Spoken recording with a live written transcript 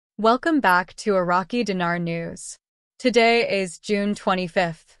Welcome back to Iraqi Dinar News. Today is June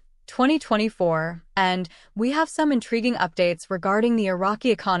 25th, 2024, and we have some intriguing updates regarding the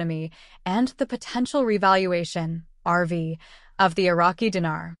Iraqi economy and the potential revaluation, RV, of the Iraqi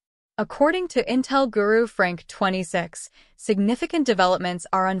dinar. According to Intel guru Frank 26, significant developments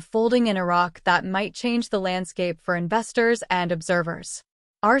are unfolding in Iraq that might change the landscape for investors and observers.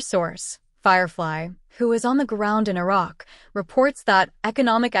 Our source, Firefly, who is on the ground in Iraq, reports that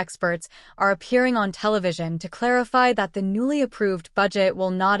economic experts are appearing on television to clarify that the newly approved budget will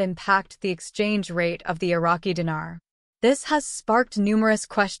not impact the exchange rate of the Iraqi dinar. This has sparked numerous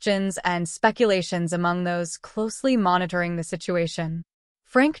questions and speculations among those closely monitoring the situation.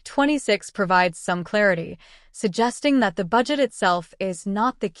 Frank 26 provides some clarity, suggesting that the budget itself is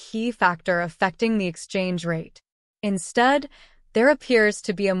not the key factor affecting the exchange rate. Instead, there appears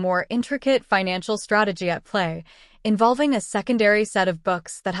to be a more intricate financial strategy at play, involving a secondary set of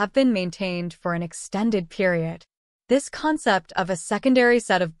books that have been maintained for an extended period. This concept of a secondary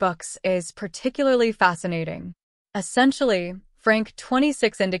set of books is particularly fascinating. Essentially, Frank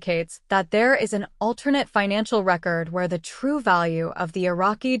 26 indicates that there is an alternate financial record where the true value of the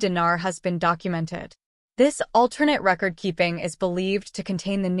Iraqi dinar has been documented. This alternate record-keeping is believed to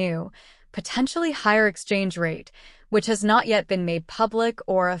contain the new, potentially higher exchange rate, which has not yet been made public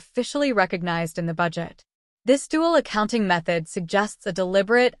or officially recognized in the budget. This dual accounting method suggests a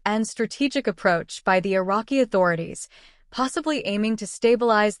deliberate and strategic approach by the Iraqi authorities, possibly aiming to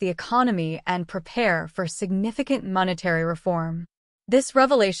stabilize the economy and prepare for significant monetary reform. This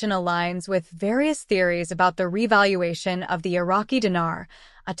revelation aligns with various theories about the revaluation of the Iraqi dinar,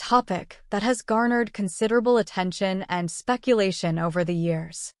 a topic that has garnered considerable attention and speculation over the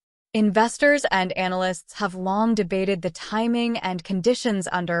years. Investors and analysts have long debated the timing and conditions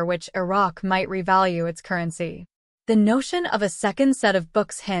under which Iraq might revalue its currency. The notion of a second set of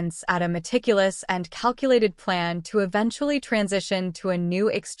books hints at a meticulous and calculated plan to eventually transition to a new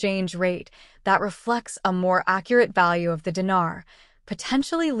exchange rate that reflects a more accurate value of the dinar,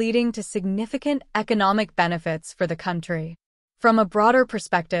 potentially leading to significant economic benefits for the country. From a broader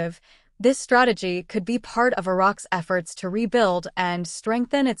perspective, this strategy could be part of Iraq's efforts to rebuild and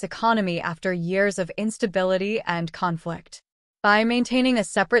strengthen its economy after years of instability and conflict. By maintaining a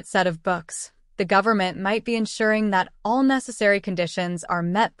separate set of books, the government might be ensuring that all necessary conditions are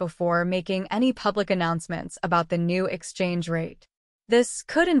met before making any public announcements about the new exchange rate. This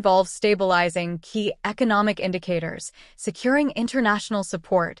could involve stabilizing key economic indicators, securing international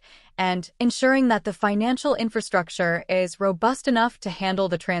support, and ensuring that the financial infrastructure is robust enough to handle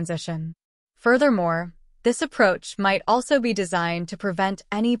the transition. Furthermore, this approach might also be designed to prevent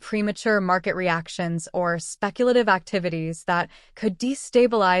any premature market reactions or speculative activities that could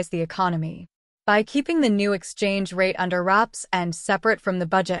destabilize the economy. By keeping the new exchange rate under wraps and separate from the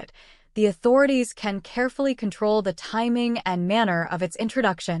budget, the authorities can carefully control the timing and manner of its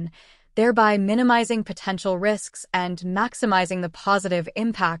introduction, thereby minimizing potential risks and maximizing the positive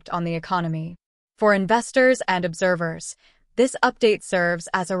impact on the economy. For investors and observers, this update serves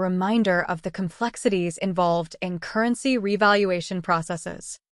as a reminder of the complexities involved in currency revaluation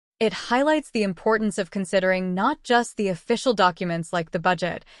processes. It highlights the importance of considering not just the official documents like the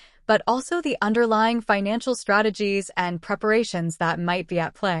budget, but also the underlying financial strategies and preparations that might be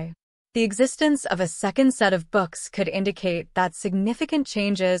at play. The existence of a second set of books could indicate that significant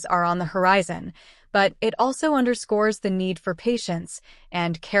changes are on the horizon, but it also underscores the need for patience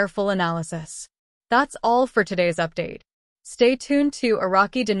and careful analysis. That's all for today's update. Stay tuned to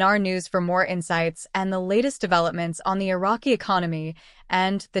Iraqi Dinar News for more insights and the latest developments on the Iraqi economy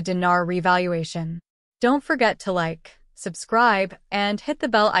and the dinar revaluation. Don't forget to like, subscribe, and hit the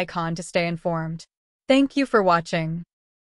bell icon to stay informed. Thank you for watching.